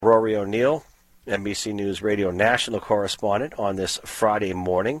Rory O'Neill, NBC News Radio national correspondent, on this Friday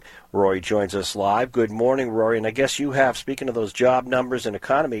morning. Rory joins us live. Good morning, Rory. And I guess you have, speaking of those job numbers and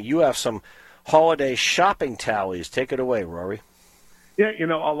economy, you have some holiday shopping tallies. Take it away, Rory. Yeah,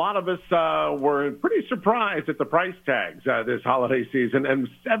 a lot of us were pretty surprised at the price tags this holiday season, and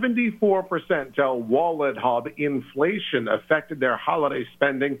 74% tell Wallet Hub inflation affected their holiday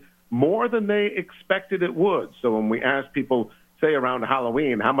spending more than they expected it would. So when we asked people, say around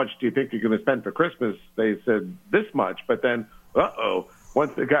Halloween, how much do you think you're going to spend for Christmas, they said this much. But then,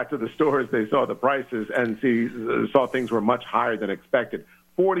 once they got to the stores, they saw the prices and saw things were much higher than expected.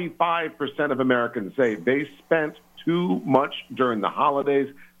 45% of Americans say they spent too much during the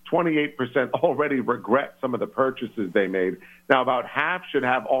holidays. 28% already regret some of the purchases they made. Now, about half should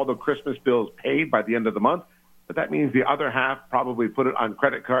have all the Christmas bills paid by the end of the month, but that means the other half probably put it on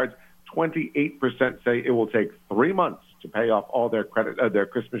credit cards. 28% say it will take 3 months to pay off all their their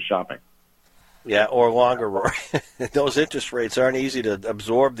Christmas shopping. Yeah, or longer, Rory. Those interest rates aren't easy to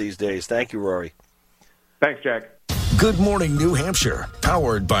absorb these days. Thank you, Rory. Thanks, Jack. Good morning, New Hampshire,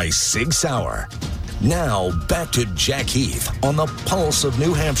 powered by Sig Sauer. Now, back to Jack Heath on the Pulse of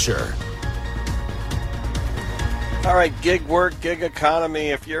New Hampshire. All right, gig work, gig economy.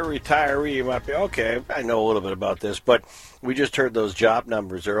 If you're a retiree, you might be, okay, I know a little bit about this, but we just heard those job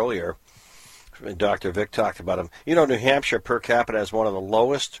numbers earlier. Dr. Vic talked about them. New Hampshire per capita has one of the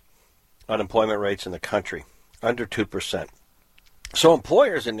lowest unemployment rates in the country, under 2%. So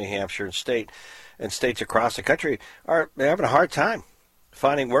employers in New Hampshire and states across the country they're having a hard time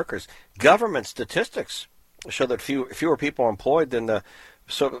finding workers. Government statistics show that fewer people are employed than the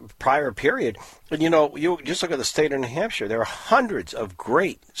prior period. And, you just look at the state of New Hampshire. There are hundreds of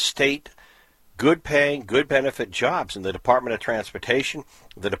great state, good-paying, good-benefit jobs in the Department of Transportation,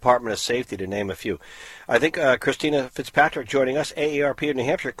 the Department of Safety, to name a few. I think Christina FitzPatrick joining us, AARP in New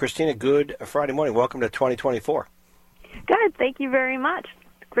Hampshire. Christina, good Friday morning. Welcome to 2024. Good. Thank you very much.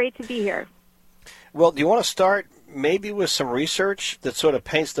 Great to be here. Well, do you want to start maybe with some research that sort of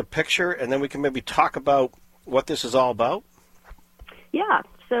paints the picture, and then we can maybe talk about what this is all about? Yeah.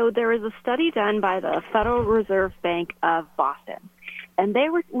 So there was a study done by the Federal Reserve Bank of Boston, and they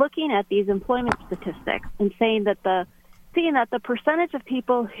were looking at these employment statistics and seeing that the percentage of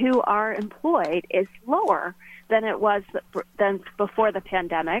people who are employed is lower than it was than before the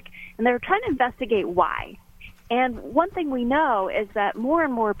pandemic, and they were trying to investigate why. And one thing we know is that more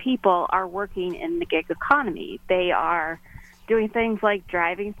and more people are working in the gig economy. They are doing things like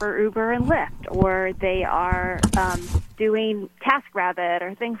driving for Uber and Lyft, or they are doing TaskRabbit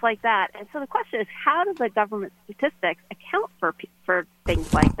or things like that. And so the question is, how do the government statistics account for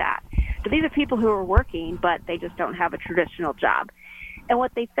things like that? So these are people who are working, but they just don't have a traditional job. And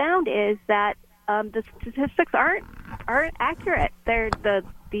what they found is that the statistics aren't accurate.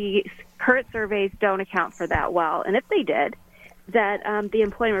 The current surveys don't account for that well, and if they did, that the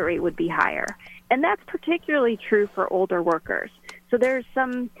employment rate would be higher, and that's particularly true for older workers. So there's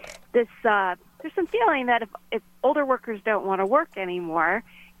some feeling that if older workers don't want to work anymore,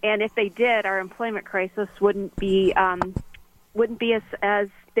 and if they did, our employment crisis wouldn't be as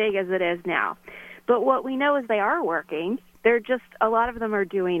big as it is now. But what we know is they are working. A lot of them are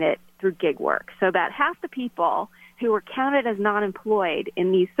doing it through gig work. So about half the people who were counted as non-employed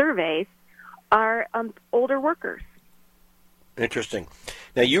in these surveys are older workers. Interesting.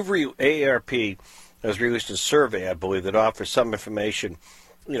 Now, AARP has released a survey, I believe, that offers some information,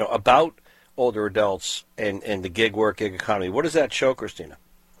 about older adults and the gig economy. What does that show, Christina?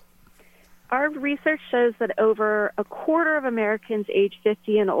 Our research shows that over a quarter of Americans age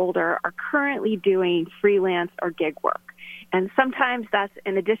 50 and older are currently doing freelance or gig work. And sometimes that's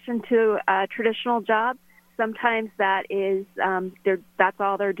in addition to a traditional job. Sometimes that is that's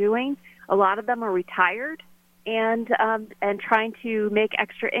all they're doing. A lot of them are retired and trying to make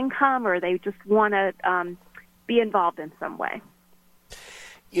extra income, or they just want to be involved in some way.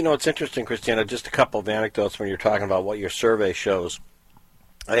 It's interesting, Christina, just a couple of anecdotes when you're talking about what your survey shows.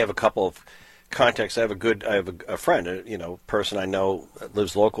 I have a couple of contacts. I have a friend, person I know that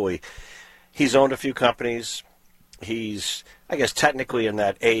lives locally. He's owned a few companies. He's, I guess, technically in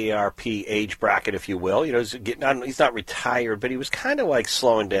that AARP age bracket, if you will. He's not retired, but he was kind of like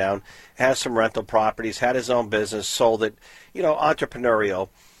slowing down, has some rental properties, had his own business, sold it, entrepreneurial.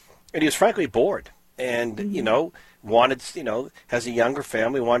 And he was frankly bored and, wanted, has a younger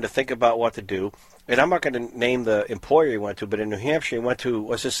family, wanted to think about what to do. And I'm not going to name the employer he went to, but in New Hampshire, he went to,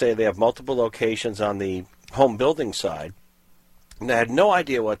 let's just say they have multiple locations on the home building side, and they had no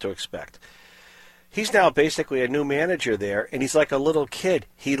idea what to expect. He's now basically a new manager there, and he's like a little kid.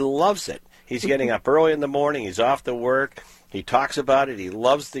 He loves it. He's getting up early in the morning. He's off to work. He talks about it. He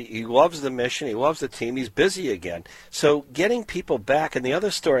loves the mission. He loves the team. He's busy again. So getting people back. And the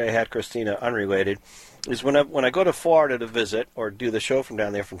other story I had, Christina, unrelated, is when I go to Florida to visit or do the show from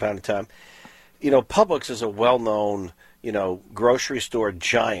down there from time to time. Publix is a well-known grocery store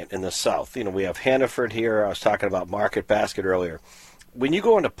giant in the South. We have Hannaford here. I was talking about Market Basket earlier. When you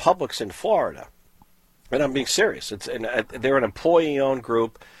go into Publix in Florida, and I'm being serious, they're an employee-owned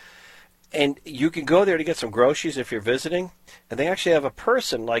group. And you can go there to get some groceries if you're visiting, and they actually have a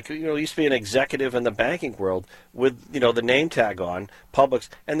person, like, used to be an executive in the banking world with, the name tag on, Publix,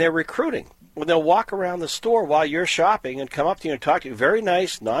 and they're recruiting. When they'll walk around the store while you're shopping and come up to you and talk to you, very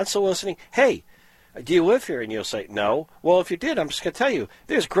nice, non-soliciting, hey, do you live here? And you'll say, no. Well, if you did, I'm just going to tell you,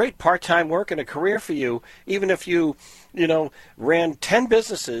 there's great part-time work and a career for you, even if you, ran 10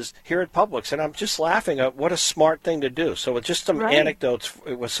 businesses here at Publix. And I'm just laughing at what a smart thing to do. So with just some anecdotes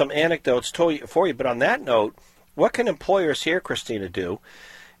for you. But on that note, what can employers here, Christina, do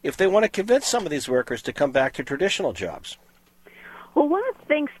if they want to convince some of these workers to come back to traditional jobs? Well, one of the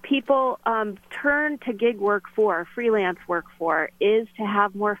things people turn to gig work for, freelance work for, is to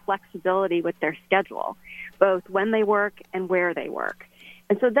have more flexibility with their schedule, both when they work and where they work.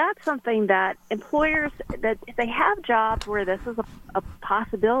 And so that's something that employers, that if they have jobs where this is a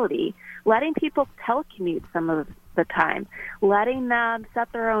possibility, letting people telecommute some of the time, letting them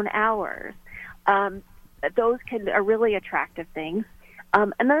set their own hours, those are really attractive things.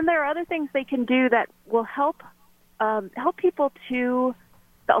 And then there are other things they can do that will help people to,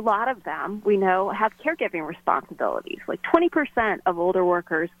 a lot of them, we know, have caregiving responsibilities. Like 20% of older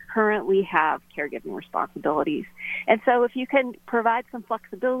workers currently have caregiving responsibilities. And so if you can provide some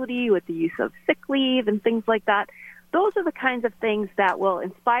flexibility with the use of sick leave and things like that, those are the kinds of things that will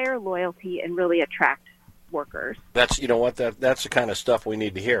inspire loyalty and really attract workers. That's the kind of stuff we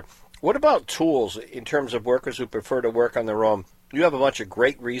need to hear. What about tools in terms of workers who prefer to work on their own? You have a bunch of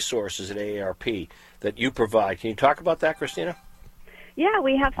great resources at AARP that you provide. Can you talk about that, Christina? Yeah,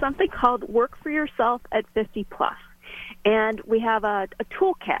 we have something called Work for Yourself at 50 Plus. And we have a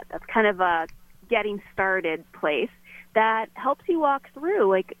toolkit that's kind of a getting started place that helps you walk through,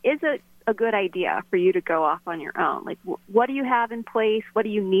 like, is it a good idea for you to go off on your own? Like, what do you have in place? What do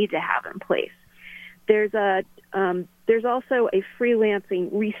you need to have in place? There's also a freelancing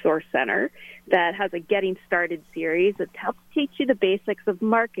resource center that has a Getting Started series that helps teach you the basics of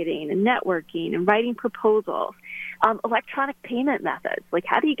marketing and networking and writing proposals, electronic payment methods. Like,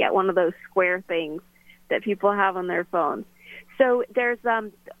 how do you get one of those square things that people have on their phones? So there's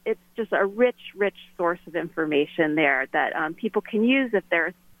it's just a rich source of information there that people can use if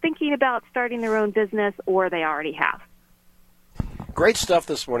they're thinking about starting their own business or they already have. Great stuff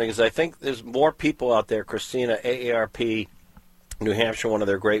this morning, because I think there's more people out there, Christina, AARP, New Hampshire, one of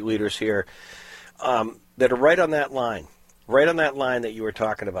their great leaders here, that are right on that line that you were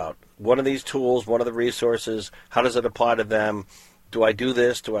talking about. One of these tools, one of the resources, how does it apply to them? Do I do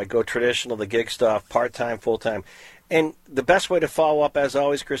this? Do I go traditional, the gig stuff, part-time, full-time? And the best way to follow up, as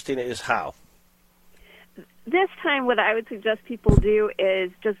always, Christina, is how? This time what I would suggest people do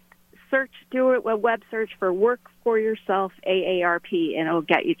is just do a web search for Work for Yourself AARP, and it'll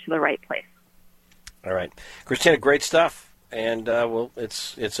get you to the right place. All right. Christina, great stuff. And,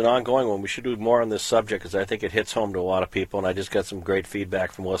 it's an ongoing one. We should do more on this subject because I think it hits home to a lot of people, and I just got some great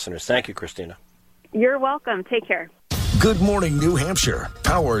feedback from listeners. Thank you, Christina. You're welcome. Take care. Good Morning New Hampshire,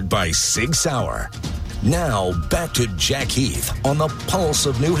 powered by Sig Sauer. Now, back to Jack Heath on the Pulse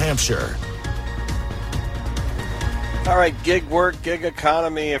of New Hampshire. All right, gig work, gig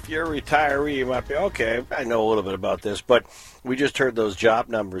economy. If you're a retiree, you might be, okay, I know a little bit about this, but we just heard those job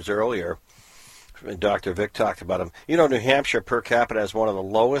numbers earlier. Dr. Vic talked about them. New Hampshire per capita has one of the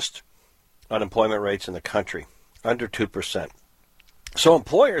lowest unemployment rates in the country, under 2%. So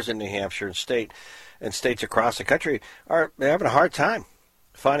employers in New Hampshire and states across the country are having a hard time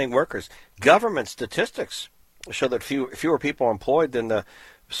finding workers. Government statistics show that fewer people are employed than the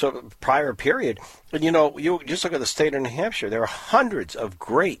prior period. And, you just look at the state of New Hampshire. There are hundreds of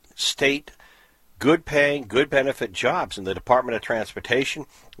great state, good-paying, good-benefit jobs in the Department of Transportation,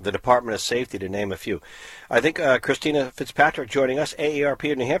 the Department of Safety, to name a few. I think Christina FitzPatrick joining us,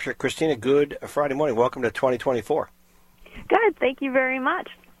 AARP in New Hampshire. Christina, good Friday morning. Welcome to 2024. Good. Thank you very much.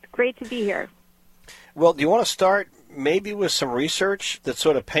 Great to be here. Well, do you want to start maybe with some research that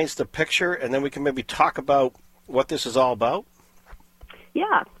sort of paints the picture, and then we can maybe talk about what this is all about?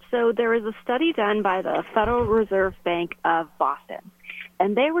 Yeah, so there was a study done by the Federal Reserve Bank of Boston,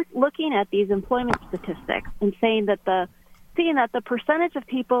 and they were looking at these employment statistics and seeing that the percentage of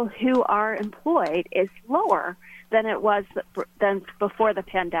people who are employed is lower than it was than before the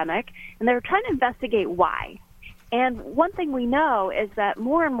pandemic, and they were trying to investigate why. And one thing we know is that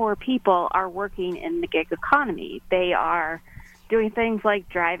more and more people are working in the gig economy. They are doing things like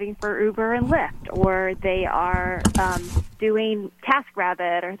driving for Uber and Lyft, or they are doing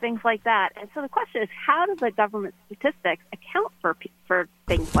TaskRabbit or things like that. And so the question is, how do the government statistics account for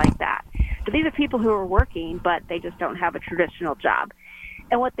things like that? So these are people who are working, but they just don't have a traditional job.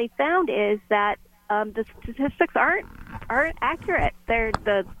 And what they found is that the statistics aren't accurate.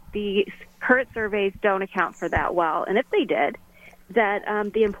 The current surveys don't account for that well. And if they did, that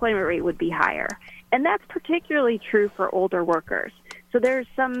the employment rate would be higher. And that's particularly true for older workers. So there's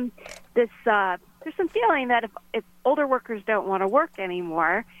some feeling that if older workers don't want to work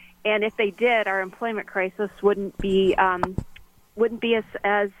anymore, and if they did, our employment crisis wouldn't be as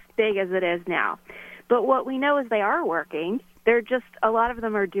big as it is now. But what we know is they are working. They're just, a lot of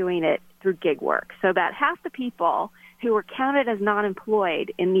them are doing it through gig work. So that half the people who were counted as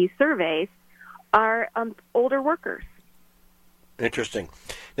non-employed in these surveys are older workers. Interesting.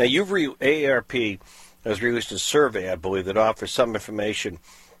 Now, AARP has released a survey, I believe, that offers some information,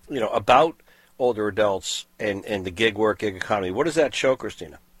 about older adults and the gig economy. What does that show,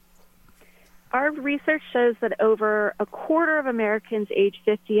 Christina? Our research shows that over a quarter of Americans age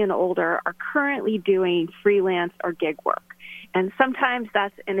 50 and older are currently doing freelance or gig work. And sometimes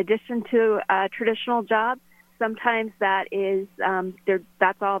that's in addition to a traditional job. Sometimes that is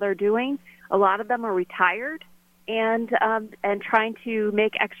that's all they're doing. A lot of them are retired and trying to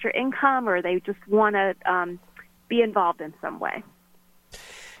make extra income, or they just want to be involved in some way.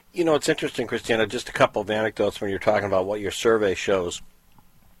 It's interesting, Christina, just a couple of anecdotes when you're talking about what your survey shows.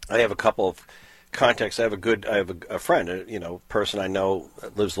 I have a couple of contacts. I have a friend, person I know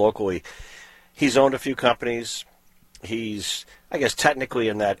that lives locally. He's owned a few companies. He's, I guess, technically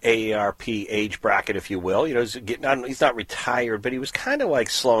in that AARP age bracket, if you will. He's not retired, but he was kind of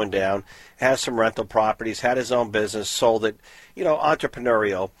like slowing down, has some rental properties, had his own business, sold it,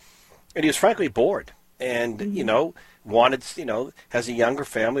 entrepreneurial. And he was frankly bored and, wanted, has a younger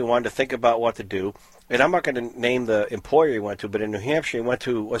family, wanted to think about what to do. And I'm not going to name the employer he went to, but in New Hampshire, he went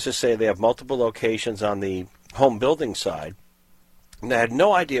to, let's just say they have multiple locations on the home building side, and they had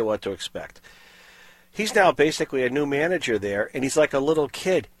no idea what to expect. He's now basically a new manager there, and he's like a little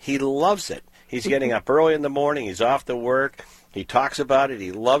kid. He loves it. He's getting up early in the morning. He's off to work. He talks about it.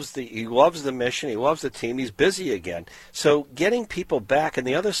 He loves the mission. He loves the team. He's busy again. So getting people back. And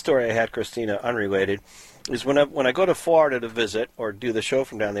the other story I had, Christina, unrelated, is when I go to Florida to visit or do the show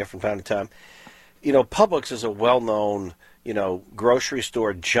from down there from time to time, Publix is a well-known, grocery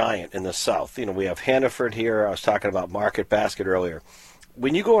store giant in the South. We have Hannaford here. I was talking about Market Basket earlier.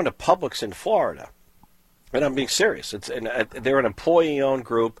 When you go into Publix in Florida, and I'm being serious, they're an employee-owned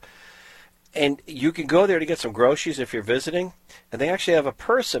group, and you can go there to get some groceries if you're visiting, and they actually have a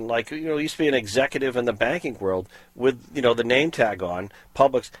person, like, used to be an executive in the banking world with, the name tag on,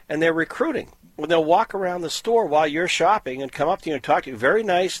 Publix, and they're recruiting. When they'll walk around the store while you're shopping and come up to you and talk to you, very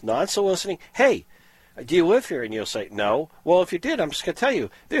nice, non-soliciting, hey, do you live here? And you'll say, no. Well, if you did, I'm just going to tell you,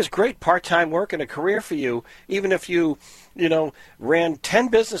 there's great part-time work and a career for you, even if you, ran 10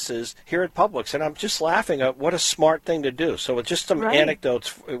 businesses here at Publix. And I'm just laughing at what a smart thing to do. So with just some anecdotes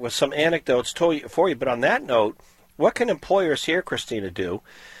for you. But on that note, what can employers here, Christina, do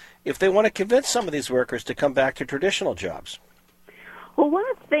if they want to convince some of these workers to come back to traditional jobs? Well, one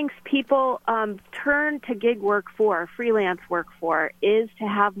of the things people turn to gig work for, freelance work for, is to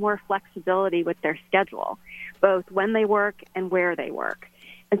have more flexibility with their schedule, both when they work and where they work.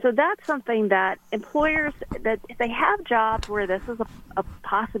 And so that's something that employers, that if they have jobs where this is a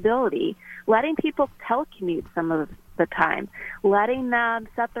possibility, letting people telecommute some of the time, letting them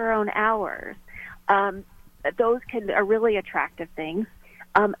set their own hours, those are really attractive things.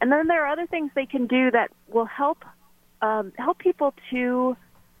 And then there are other things they can do that will help people to,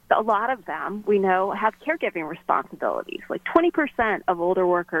 a lot of them, we know, have caregiving responsibilities. Like 20% of older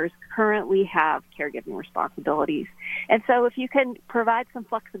workers currently have caregiving responsibilities. And so if you can provide some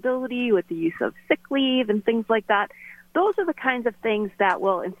flexibility with the use of sick leave and things like that, those are the kinds of things that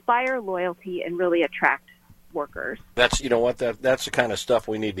will inspire loyalty and really attract workers. That's the kind of stuff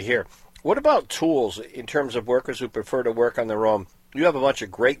we need to hear. What about tools in terms of workers who prefer to work on their own? You have a bunch of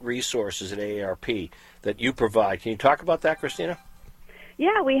great resources at AARP that you provide. Can you talk about that, Christina?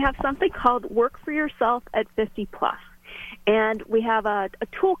 Yeah, we have something called Work for Yourself at 50 Plus. And we have a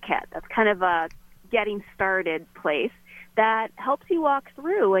toolkit that's kind of a getting started place that helps you walk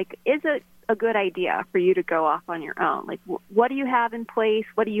through, like, is it a good idea for you to go off on your own? Like, what do you have in place?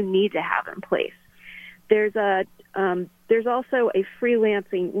 What do you need to have in place? There's a There's also a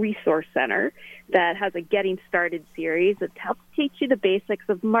freelancing resource center that has a Getting Started series that helps teach you the basics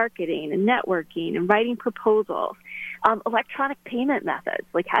of marketing and networking and writing proposals, electronic payment methods,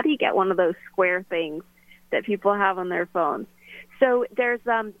 like how do you get one of those square things that people have on their phones. So there's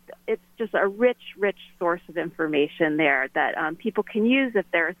it's just a rich source of information there that people can use if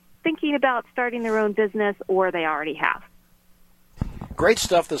they're thinking about starting their own business or they already have. Great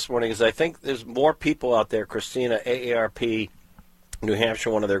stuff this morning, because I think there's more people out there, Christina, AARP, New Hampshire,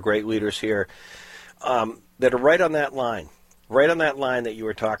 one of their great leaders here, that are right on that line that you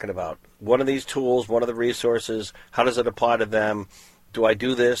were talking about. One of these tools, one of the resources, how does it apply to them? Do I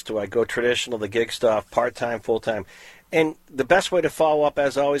do this? Do I go traditional, the gig stuff, part-time, full-time? And the best way to follow up,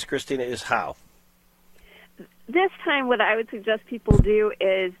 as always, Christina, is how? This time what I would suggest people do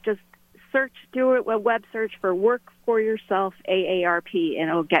is just do a web search for Work for Yourself AARP, and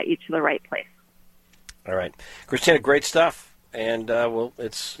it'll get you to the right place. All right. Christina, great stuff. And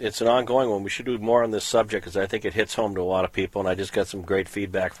it's an ongoing one. We should do more on this subject because I think it hits home to a lot of people, and I just got some great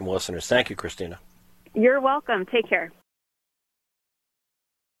feedback from listeners. Thank you, Christina. You're welcome. Take care.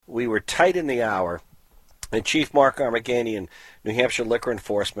 We were tight in the hour. And Chief Mark Armaganian, New Hampshire Liquor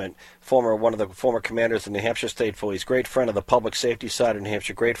Enforcement, one of the former commanders of New Hampshire State Police, great friend of the public safety side of New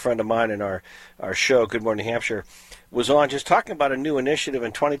Hampshire, great friend of mine in our show, Good Morning New Hampshire, was on just talking about a new initiative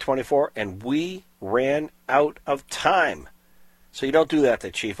in 2024, and we ran out of time. So you don't do that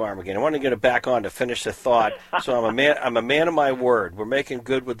to Chief Armaganian. I want to get it back on to finish the thought. So I'm a man of my word. We're making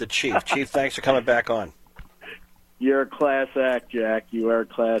good with the Chief. Chief, thanks for coming back on. You're a class act, Jack. You are a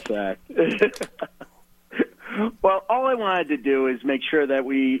class act. Well, all I wanted to do is make sure that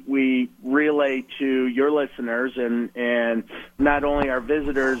we relay to your listeners and not only our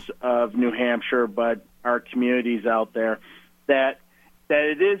visitors of New Hampshire, but our communities out there, that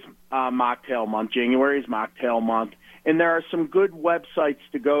it is Mocktail Month. January is Mocktail Month. And there are some good websites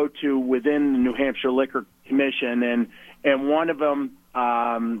to go to within the New Hampshire Liquor Commission. And one of them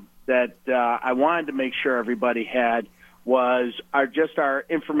that I wanted to make sure everybody had was our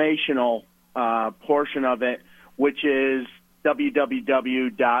informational portion of it, which is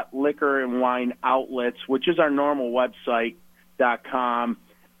www.liquorandwineoutlets, which is our normal website,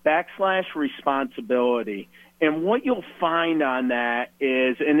 .com/responsibility. And what you'll find on that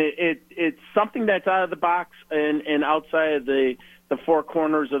is, and it's something that's out of the box and outside of the four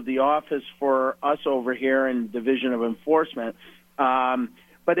corners of the office for us over here in Division of Enforcement,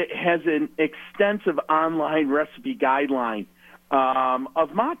 but it has an extensive online recipe guideline of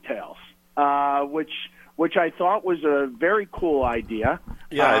mocktails. Which I thought was a very cool idea.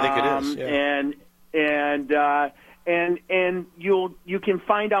 Yeah, I think it is. Yeah. And you can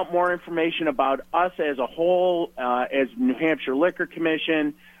find out more information about us as a whole, as New Hampshire Liquor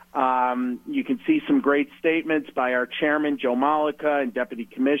Commission. You can see some great statements by our chairman, Joe Malika, and Deputy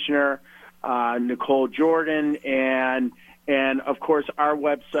Commissioner Nicole Jordan, and of course our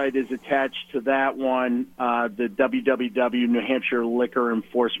website is attached to that one, the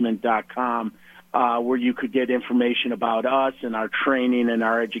www.newhampshireliquorenforcement.com. Where you could get information about us and our training and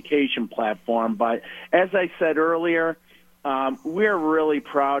our education platform. But as I said earlier, we're really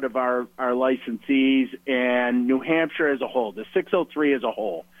proud of our licensees and New Hampshire as a whole, the 603 as a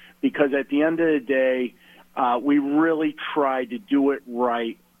whole, because at the end of the day, we really try to do it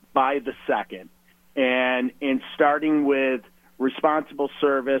right by the second. And in starting with responsible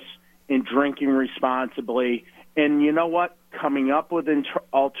service and drinking responsibly, and you know what, coming up with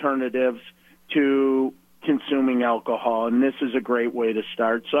alternatives to consuming alcohol, and this is a great way to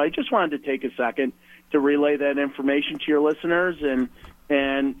start. So I just wanted to take a second to relay that information to your listeners, and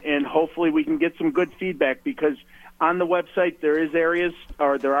hopefully we can get some good feedback, because on the website there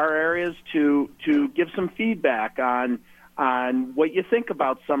are areas to give some feedback on what you think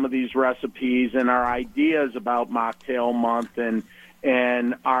about some of these recipes and our ideas about Mocktail Month, and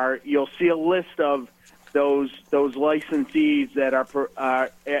you'll see a list of those licensees that are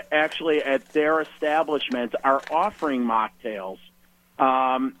actually at their establishments are offering mocktails,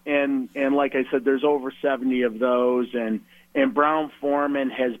 and like I said, there's over 70 of those, and Brown-Forman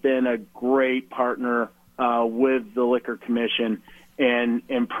has been a great partner with the Liquor Commission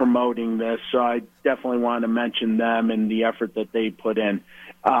in promoting this. So I definitely want to mention them and the effort that they put in,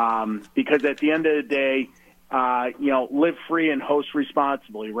 because at the end of the day, live free and host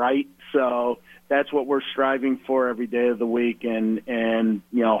responsibly, right? So that's what we're striving for every day of the week, and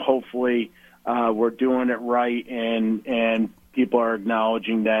hopefully we're doing it right, and people are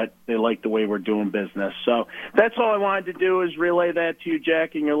acknowledging that they like the way we're doing business. So that's all I wanted to do, is relay that to you,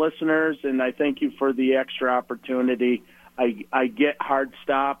 Jack, and your listeners, and I thank you for the extra opportunity. I get hard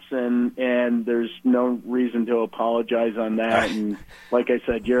stops, and there's no reason to apologize on that. And like I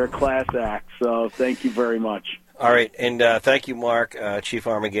said, you're a class act, so thank you very much. All right, and thank you, Mark, Chief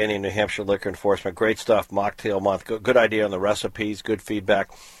Armagani, New Hampshire Liquor Enforcement. Great stuff, Mocktail Month. Good idea on the recipes, good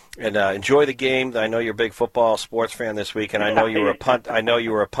feedback. And enjoy the game. I know you're a big football sports fan this week, and I know you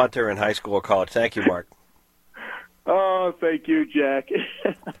were a punter in high school or college. Thank you, Mark. Oh, thank you, Jack.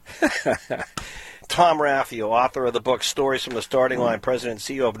 Tom Raffio, author of the book Stories from the Starting Line, president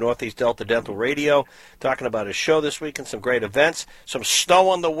and CEO of Northeast Delta Dental Radio, talking about his show this week and some great events. Some snow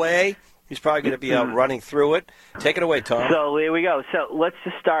on the way. He's probably going to be out running through it. Take it away, Tom. So here we go. So let's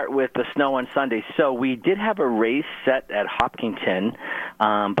just start with the snow on Sunday. So we did have a race set at Hopkinton,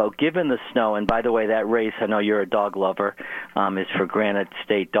 but given the snow, and by the way, that race, I know you're a dog lover, is for Granite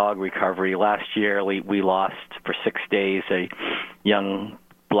State Dog Recovery. Last year we lost for 6 days a young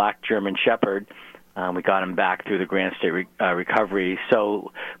black German Shepherd. We got him back through the Granite State Recovery.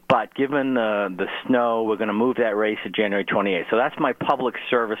 So, but given the snow, we're going to move that race to January 28th. So that's my public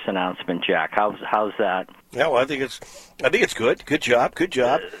service announcement, Jack. How's that? Yeah, well, I think it's good. Good job.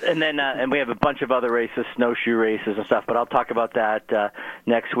 And then and we have a bunch of other races, snowshoe races and stuff. But I'll talk about that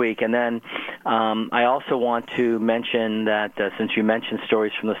next week. And then I also want to mention that since you mentioned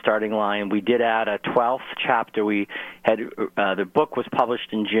Stories from the Starting Line, we did add a 12th chapter. We had the book was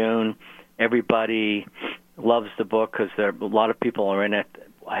published in June. Everybody loves the book because a lot of people are in it.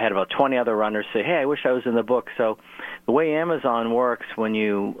 I had about 20 other runners say, hey, I wish I was in the book. So the way Amazon works, when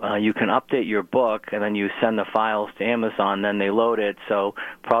you can update your book and then you send the files to Amazon, then they load it. So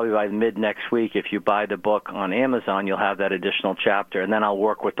probably by mid next week, if you buy the book on Amazon, you'll have that additional chapter. And then I'll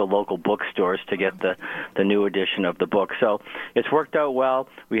work with the local bookstores to get the new edition of the book. So it's worked out well.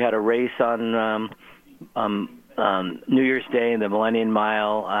 We had a race on New Year's Day in the Millennium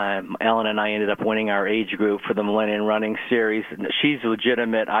Mile. Ellen and I ended up winning our age group for the Millennium Running Series. She's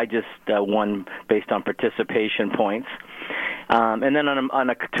legitimate. I just won based on participation points. And then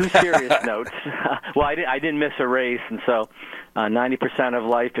on two serious notes, well, I didn't miss a race, and so 90% of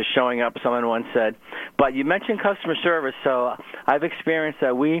life is showing up, someone once said. But you mentioned customer service, so I've experienced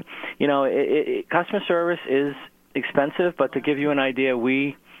that customer service is expensive, but to give you an idea,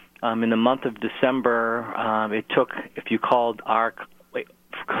 in the month of December, it took, if you called our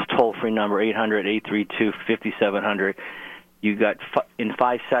toll-free number, 800-832-5700, you got, in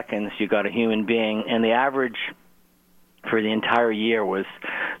 5 seconds, you got a human being, and the average for the entire year was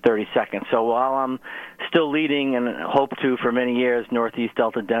 30 seconds. So while I'm still leading and hope to for many years, Northeast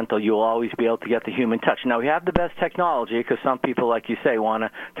Delta Dental, you'll always be able to get the human touch. Now, we have the best technology because some people, like you say, want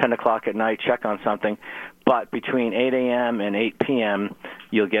to 10 o'clock at night check on something. But between 8 a.m. and 8 p.m.,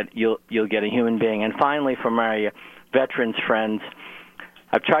 you'll get a human being. And finally, for my veterans friends,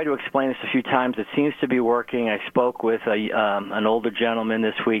 I've tried to explain this a few times. It seems to be working. I spoke with an older gentleman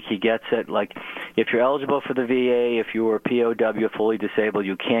this week. He gets it. Like, if you're eligible for the VA, if you were a POW, fully disabled,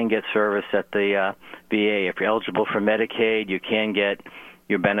 you can get service at the VA. If you're eligible for Medicaid, you can get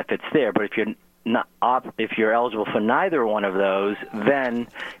your benefits there. But if you're eligible for neither one of those, then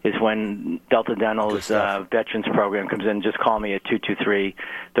is when Delta Dental's Veterans Program comes in. Just call me at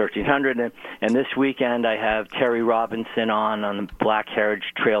 223-1300. And this weekend I have Terry Robinson on the Black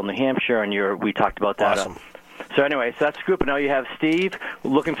Heritage Trail, New Hampshire, and we talked about that. Awesome. So anyway, so that's the group. And now you have Steve.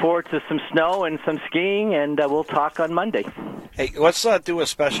 Looking forward to some snow and some skiing, and we'll talk on Monday. Hey, let's do a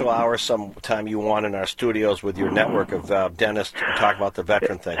special hour sometime you want in our studios with your network of dentists and talk about the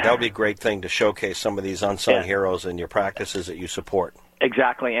veteran thing. That would be a great thing to showcase some of these unsung heroes in your practices that you support.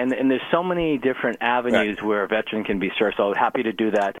 Exactly, and there's so many different avenues where a veteran can be served, so happy to do that.